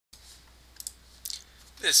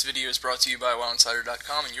This video is brought to you by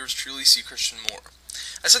WoWinsider.com and yours truly, C. Christian Moore.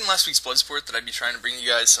 I said in last week's Bloodsport that I'd be trying to bring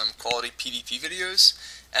you guys some quality PvP videos,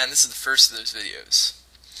 and this is the first of those videos.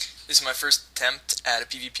 This is my first attempt at a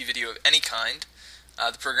PvP video of any kind.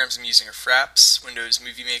 The programs I'm using are Fraps, Windows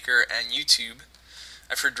Movie Maker, and YouTube.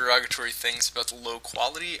 I've heard derogatory things about the low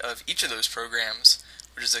quality of each of those programs,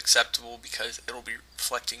 which is acceptable because it'll be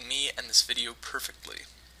reflecting me and this video perfectly.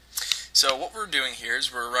 So what we're doing here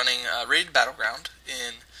is we're running Raid Battleground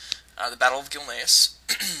in the Battle of Gilneas,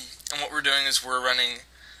 and what we're doing is we're running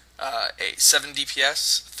a 7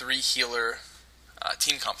 DPS, 3 healer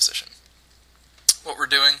team composition. What we're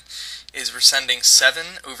doing is we're sending 7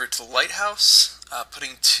 over to the Lighthouse,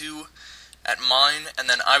 putting 2 at Mine, and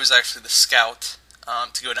then I was actually the scout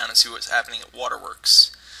to go down and see what's happening at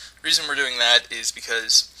Waterworks. The reason we're doing that is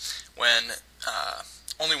because when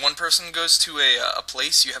only one person goes to a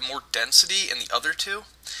place, you have more density in the other two.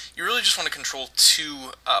 You really just want to control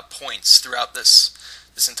 2 points throughout this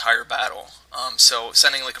entire battle. So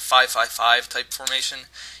sending like a 5-5-5 type formation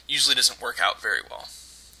usually doesn't work out very well.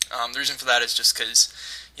 The reason for that is just because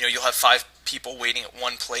you'll have 5 people waiting at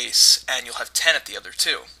one place and you'll have 10 at the other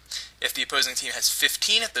 2. If the opposing team has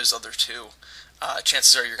 15 at those other 2,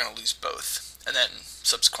 chances are you're going to lose both, and then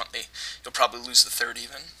subsequently you'll probably lose the 3rd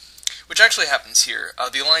even. Which actually happens here.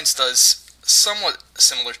 The Alliance does somewhat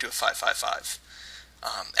similar to a 5-5-5.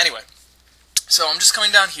 Anyway, so I'm just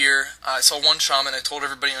coming down here. I saw one shaman. I told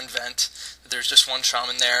everybody on Vent that there's just one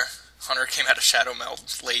shaman there. Hunter came out of Shadow Meld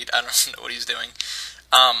late. I don't know what he's doing.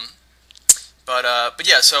 But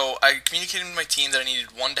yeah, so I communicated with my team that I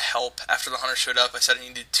needed 1 to help. After the Hunter showed up, I said I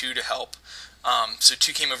needed 2 to help. So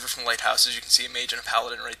 2 came over from the Lighthouse, as you can see, a mage and a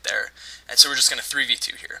paladin right there. And so we're just going to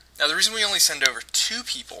 3v2 here. Now the reason we only send over 2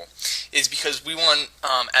 people is because we want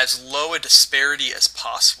as low a disparity as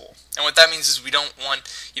possible. And what that means is we don't want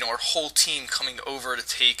our whole team coming over to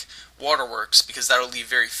take Waterworks, because that'll leave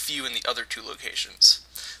very few in the other 2 locations.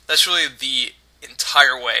 That's really the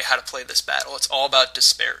entire way how to play this battle. It's all about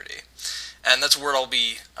disparity. And that's a word I'll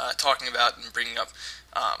be talking about and bringing up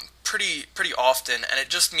pretty often, and it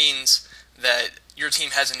just means that your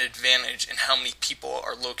team has an advantage in how many people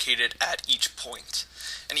are located at each point.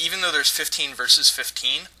 And even though there's 15 versus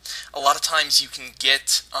 15, a lot of times you can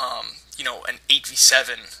get an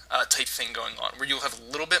 8v7 type thing going on, where you'll have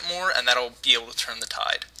a little bit more, and that'll be able to turn the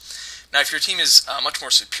tide. Now, if your team is much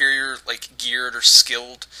more superior, like geared or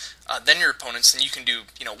skilled than your opponents, then you can do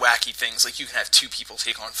wacky things, like you can have 2 people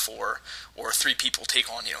take on 4, or 3 people take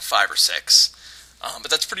on 5 or 6. But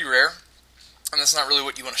that's pretty rare, and that's not really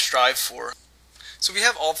what you want to strive for. So we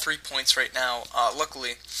have all 3 points right now,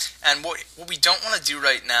 luckily, and what we don't want to do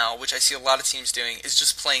right now, which I see a lot of teams doing, is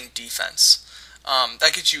just playing defense.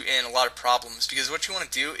 That gets you in a lot of problems, because what you want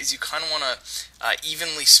to do is you kind of want to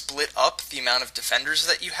evenly split up the amount of defenders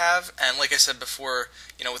that you have, and like I said before,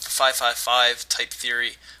 with the 5-5-5 type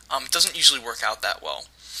theory, it doesn't usually work out that well.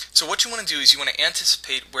 So what you want to do is you want to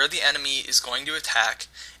anticipate where the enemy is going to attack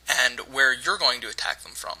and where you're going to attack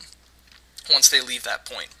them from once they leave that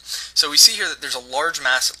point. So we see here that there's a large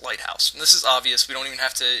mass at Lighthouse. And this is obvious. We don't even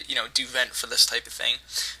have to do Vent for this type of thing.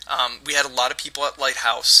 We had a lot of people at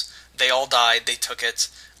Lighthouse. They all died. They took it,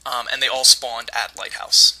 and they all spawned at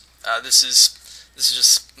Lighthouse. This is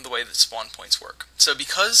just the way that spawn points work. So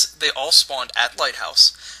because they all spawned at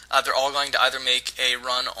Lighthouse, they're all going to either make a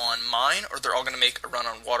run on Mine, or they're all going to make a run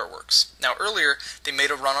on Waterworks. Now earlier, they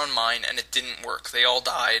made a run on Mine, and it didn't work. They all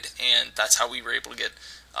died, and that's how we were able to get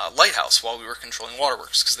Lighthouse while we were controlling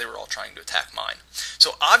Waterworks, because they were all trying to attack Mine.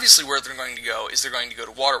 So obviously where they're going to go is they're going to go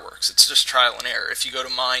to Waterworks. It's just trial and error. If you go to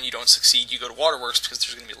Mine, you don't succeed, you go to Waterworks, because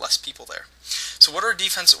there's going to be less people there. So what our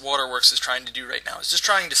defense at Waterworks is trying to do right now is just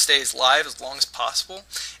trying to stay as live as long as possible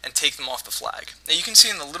and take them off the flag. Now you can see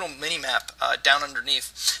in the little mini-map down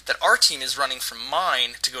underneath that our team is running from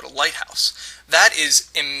Mine to go to Lighthouse. That is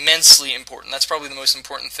immensely important. That's probably the most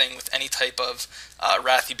important thing with any type of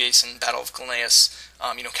Wrathy Basin, Battle of Gilneas,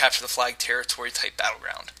 capture the flag territory type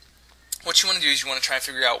battleground. What you want to do is you want to try and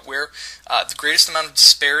figure out where the greatest amount of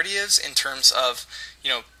disparity is in terms of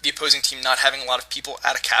the opposing team not having a lot of people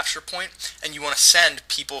at a capture point, and you want to send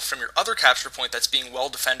people from your other capture point that's being well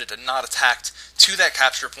defended and not attacked to that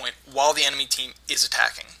capture point while the enemy team is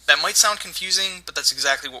attacking. That might sound confusing, but that's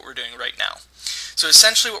exactly what we're doing right now. So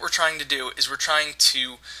essentially what we're trying to do is we're trying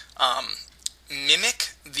to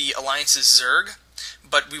mimic the Alliance's Zerg,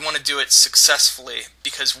 but we want to do it successfully,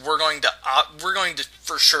 because we're going to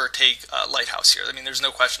for sure take Lighthouse here. I mean, there's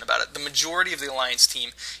no question about it. The majority of the Alliance team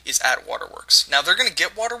is at Waterworks. Now, they're going to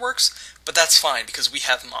get Waterworks, but that's fine, because we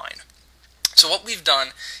have Mine. So what we've done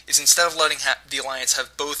is, instead of letting the Alliance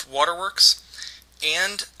have both Waterworks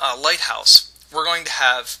and Lighthouse, we're going to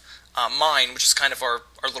have mine, which is kind of our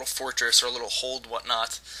little fortress or a little hold,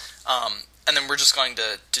 whatnot, and then we're just going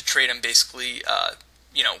to trade them basically,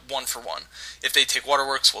 one for one. If they take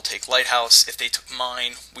waterworks, we'll take lighthouse. If they took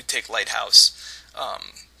mine, we'd take lighthouse.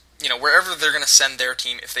 Wherever they're going to send their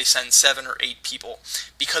team, if they send 7 or 8 people,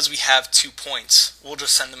 because we have 2 points, we'll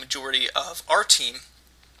just send the majority of our team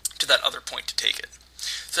to that other point to take it.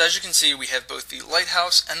 So as you can see, we have both the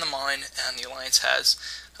lighthouse and the mine, and the Alliance has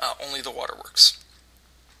only the waterworks.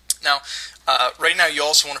 Now, right now, you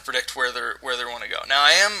also want to predict where they want to go. Now,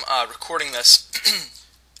 I am recording this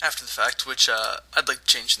after the fact, which I'd like to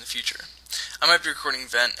change in the future. I might be recording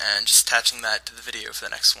Vent and just attaching that to the video for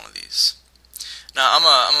the next one of these. Now, I'm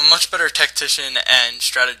a much better tactician and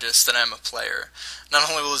strategist than I'm a player. Not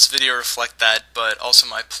only will this video reflect that, but also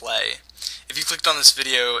my play. If you clicked on this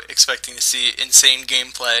video expecting to see insane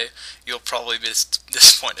gameplay, you'll probably be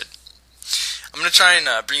disappointed. I'm going to try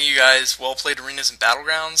and bring you guys well-played arenas and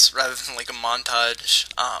battlegrounds, rather than like a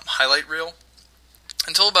montage highlight reel.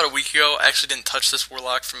 Until about a week ago, I actually didn't touch this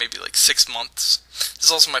warlock for maybe like 6 months. This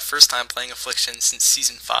is also my first time playing Affliction since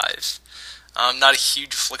Season 5. I'm not a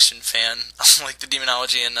huge Affliction fan. I like the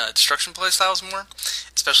Demonology and Destruction playstyles more,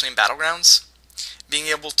 especially in battlegrounds. Being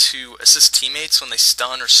able to assist teammates when they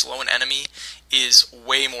stun or slow an enemy is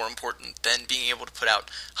way more important than being able to put out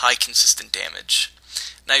high consistent damage.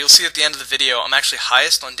 Now you'll see at the end of the video I'm actually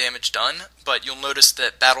highest on damage done, but you'll notice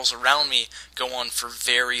that battles around me go on for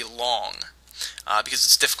very long, because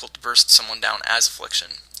it's difficult to burst someone down as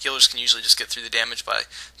Affliction. Healers can usually just get through the damage by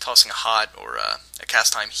tossing a hot or a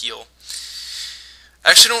cast time heal.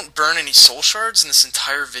 I actually don't burn any soul shards in this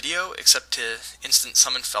entire video except to instant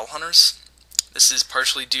summon Fell Hunters. This is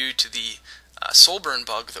partially due to the soul burn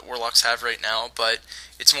bug that warlocks have right now, but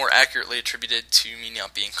it's more accurately attributed to me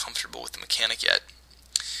not being comfortable with the mechanic yet.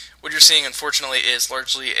 What you're seeing, unfortunately, is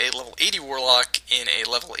largely a level 80 warlock in a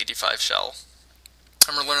level 85 shell.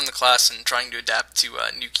 I'm relearning the class and trying to adapt to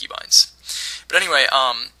new keybinds. But anyway,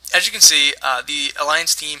 as you can see, the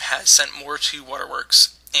Alliance team has sent more to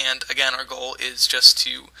waterworks, and again, our goal is just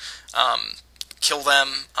to kill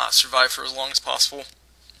them, survive for as long as possible,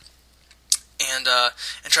 and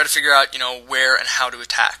try to figure out, where and how to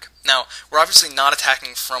attack. Now, we're obviously not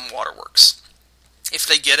attacking from waterworks. If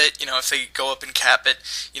they get it, if they go up and cap it,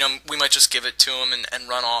 we might just give it to them and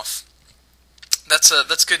run off.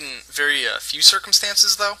 That's good in very few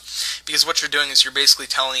circumstances, though, because what you're doing is you're basically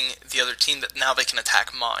telling the other team that now they can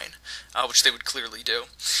attack mine, which they would clearly do.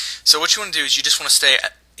 So what you want to do is you just want to stay,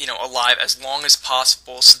 alive as long as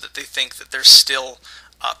possible, so that they think that there's still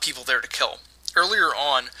people there to kill. Earlier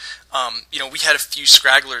on, we had a few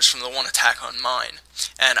scragglers from the one attack on mine,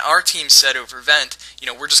 and our team said over Vent,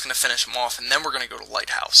 we're just going to finish them off, and then we're going to go to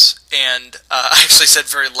Lighthouse. And I actually said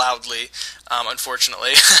very loudly,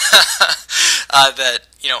 unfortunately, that,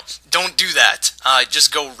 don't do that.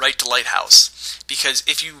 Just go right to Lighthouse, because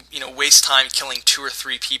if you, waste time killing 2 or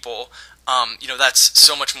 3 people, that's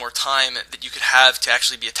so much more time that you could have to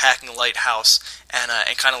actually be attacking the lighthouse and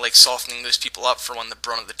kind of like softening those people up for when the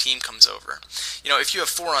brunt of the team comes over. If you have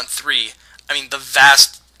 4 on 3, I mean, the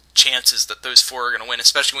vast chances that those 4 are going to win,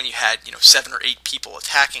 especially when you had, 7 or 8 people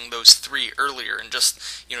attacking those 3 earlier and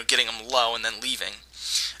just, getting them low and then leaving.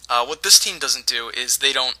 What this team doesn't do is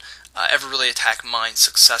they don't ever really attack mine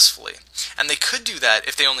successfully. And they could do that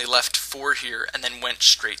if they only left 4 here and then went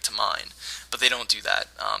straight to mine. But they don't do that.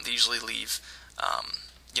 They usually leave,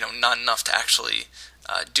 not enough to actually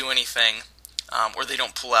do anything, or they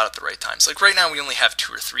don't pull out at the right times. Like right now we only have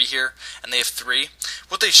 2 or 3 here, and they have 3.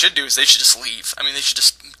 What they should do is they should just leave. I mean, they should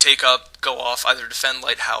just take up, go off, either defend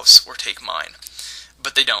Lighthouse or take mine.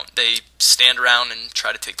 But they don't. They stand around and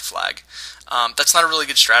try to take the flag. That's not a really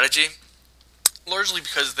good strategy, largely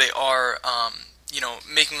because they are,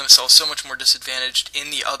 making themselves so much more disadvantaged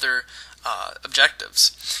in the other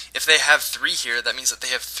objectives. If they have 3 here, that means that they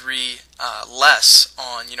have 3 less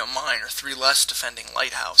on, mine, or 3 less defending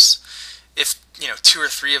Lighthouse. If, 2 or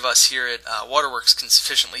 3 of us here at Waterworks can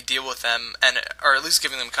sufficiently deal with them, and are at least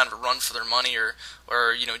giving them kind of a run for their money, or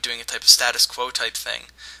doing a type of status quo type thing,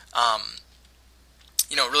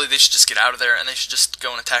 really they should just get out of there, and they should just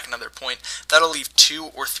go and attack another point. That'll leave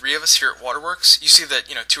 2 or 3 of us here at Waterworks. You see that,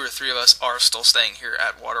 2 or 3 of us are still staying here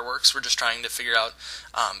at Waterworks. We're just trying to figure out,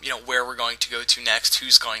 where we're going to go to next,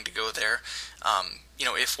 who's going to go there.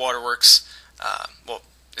 If Waterworks,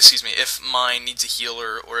 if mine needs a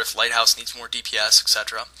healer, or if Lighthouse needs more DPS,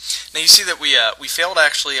 etc. Now you see that we failed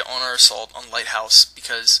actually on our assault on Lighthouse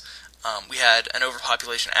because we had an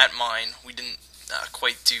overpopulation at mine. We didn't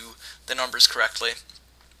quite do the numbers correctly.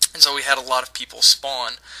 And so we had a lot of people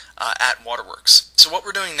spawn at Waterworks. So what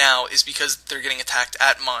we're doing now is, because they're getting attacked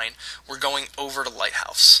at mine, we're going over to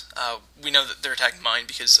Lighthouse. We know that they're attacking mine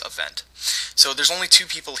because of Vent. So there's only 2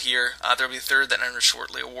 people here. There will be a third that enters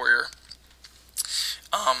shortly, a warrior.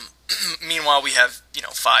 Meanwhile, we have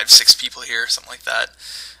 5, 6 people here, something like that.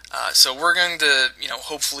 So we're going to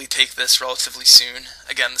hopefully take this relatively soon.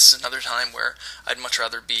 Again, this is another time where I'd much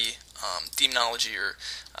rather be Demonology or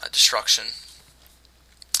Destruction.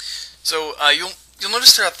 So you'll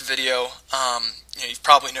notice throughout the video, you've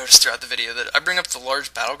probably noticed throughout the video that I bring up the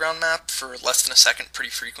large battleground map for less than a second pretty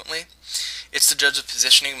frequently. It's to judge the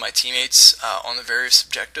positioning of my teammates on the various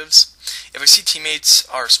objectives. If I see teammates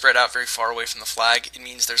are spread out very far away from the flag, it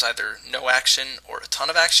means there's either no action or a ton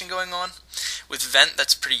of action going on. With Vent,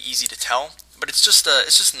 that's pretty easy to tell, but it's just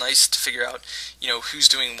nice to figure out who's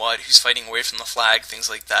doing what, who's fighting away from the flag, things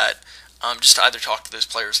like that. Just to either talk to those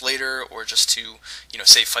players later, or just to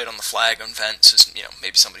say fight on the flag on Vent, so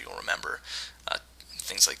maybe somebody will remember,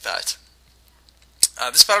 things like that.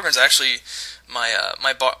 This battleground is actually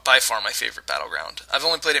by far my favorite battleground. I've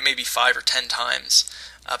only played it maybe 5 or 10 times,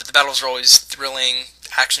 but the battles are always thrilling,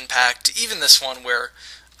 action-packed. Even this one, where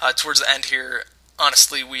towards the end here,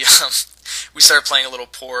 honestly, we started playing a little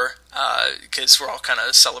poor because we're all kind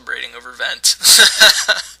of celebrating over Vent.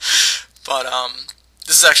 But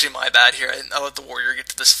this is actually my bad here. I let the warrior get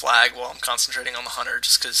to this flag while I'm concentrating on the hunter,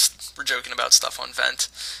 just because we're joking about stuff on Vent.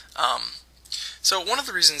 So one of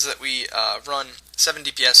the reasons that we run 7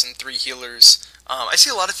 DPS and 3 healers, I see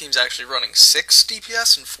a lot of teams actually running 6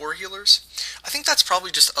 DPS and 4 healers. I think that's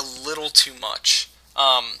probably just a little too much.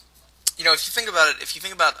 If you think about it, if you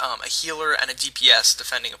think about a healer and a DPS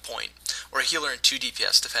defending a point, or a healer and 2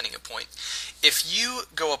 DPS defending a point, if you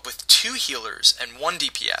go up with 2 healers and 1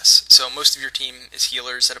 DPS, so most of your team is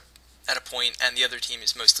healers at a point, and the other team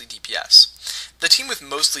is mostly DPS, the team with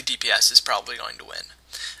mostly DPS is probably going to win.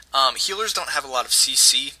 Healers don't have a lot of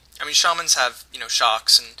CC. I mean, shamans have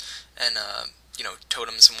shocks and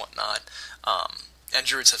totems and whatnot, and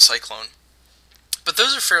druids have cyclone. But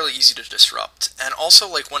those are fairly easy to disrupt. And also,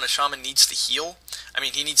 like, when a shaman needs to heal, I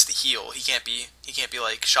mean, he needs to heal. He can't be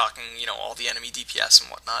like shocking all the enemy DPS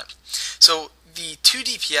and whatnot. So the 2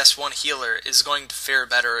 DPS 1 healer is going to fare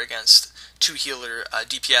better against 2 healer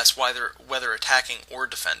DPS, whether attacking or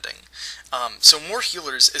defending. So more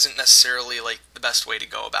healers isn't necessarily like the best way to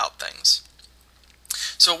go about things.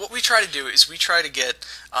 So what we try to do is we try to get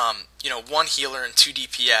 1 healer and 2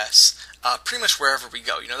 DPS pretty much wherever we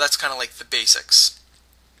go. That's kind of like the basics.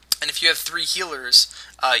 And if you have 3 healers,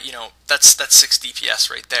 that's 6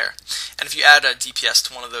 DPS right there. And if you add a DPS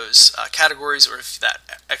to one of those categories, or if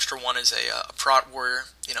that extra one is a prot warrior,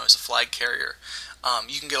 as a flag carrier,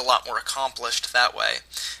 you can get a lot more accomplished that way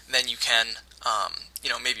than you can,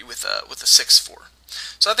 maybe with a 6-4.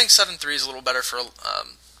 So I think 7-3 is a little better for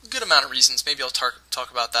a good amount of reasons. Maybe I'll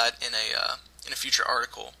talk about that in a future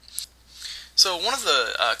article. So one of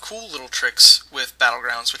the cool little tricks with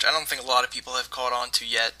Battlegrounds, which I don't think a lot of people have caught on to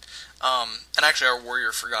yet, and actually our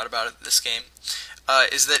warrior forgot about it this game,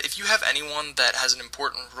 is that if you have anyone that has an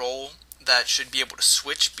important role that should be able to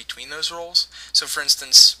switch between those roles. So for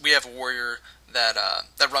instance, we have a warrior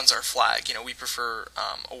that runs our flag. We prefer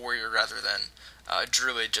a warrior rather than a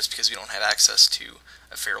druid, just because we don't have access to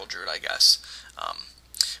a feral druid, I guess.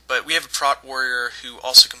 But we have a prot warrior who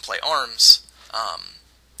also can play arms,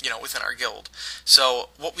 within our guild. So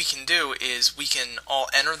what we can do is we can all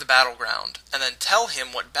enter the battleground and then tell him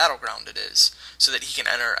what battleground it is, so that he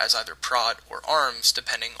can enter as either prot or arms,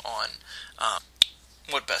 depending on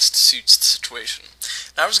what best suits the situation.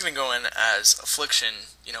 Now I was going to go in as Affliction,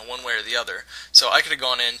 one way or the other. So I could have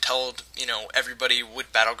gone in, told, everybody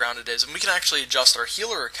what battleground it is, and we can actually adjust our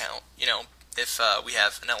healer account, if we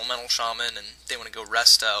have an elemental shaman and they want to go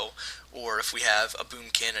resto, or if we have a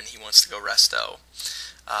boomkin and he wants to go resto,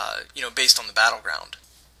 based on the battleground.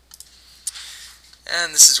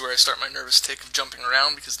 And this is where I start my nervous tick of jumping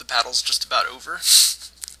around, because the battle's just about over.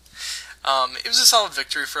 It was a solid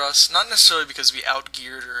victory for us, not necessarily because we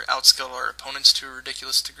outgeared or outskilled our opponents to a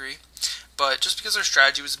ridiculous degree, but just because our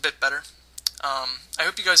strategy was a bit better. I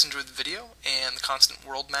hope you guys enjoyed the video, and the constant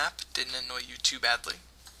world map didn't annoy you too badly.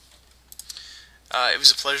 It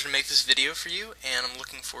was a pleasure to make this video for you, and I'm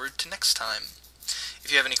looking forward to next time.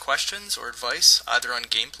 If you have any questions or advice, either on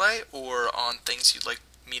gameplay or on things you'd like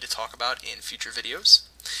me to talk about in future videos,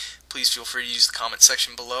 please feel free to use the comment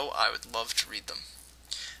section below. I would love to read them.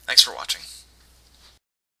 Thanks for watching.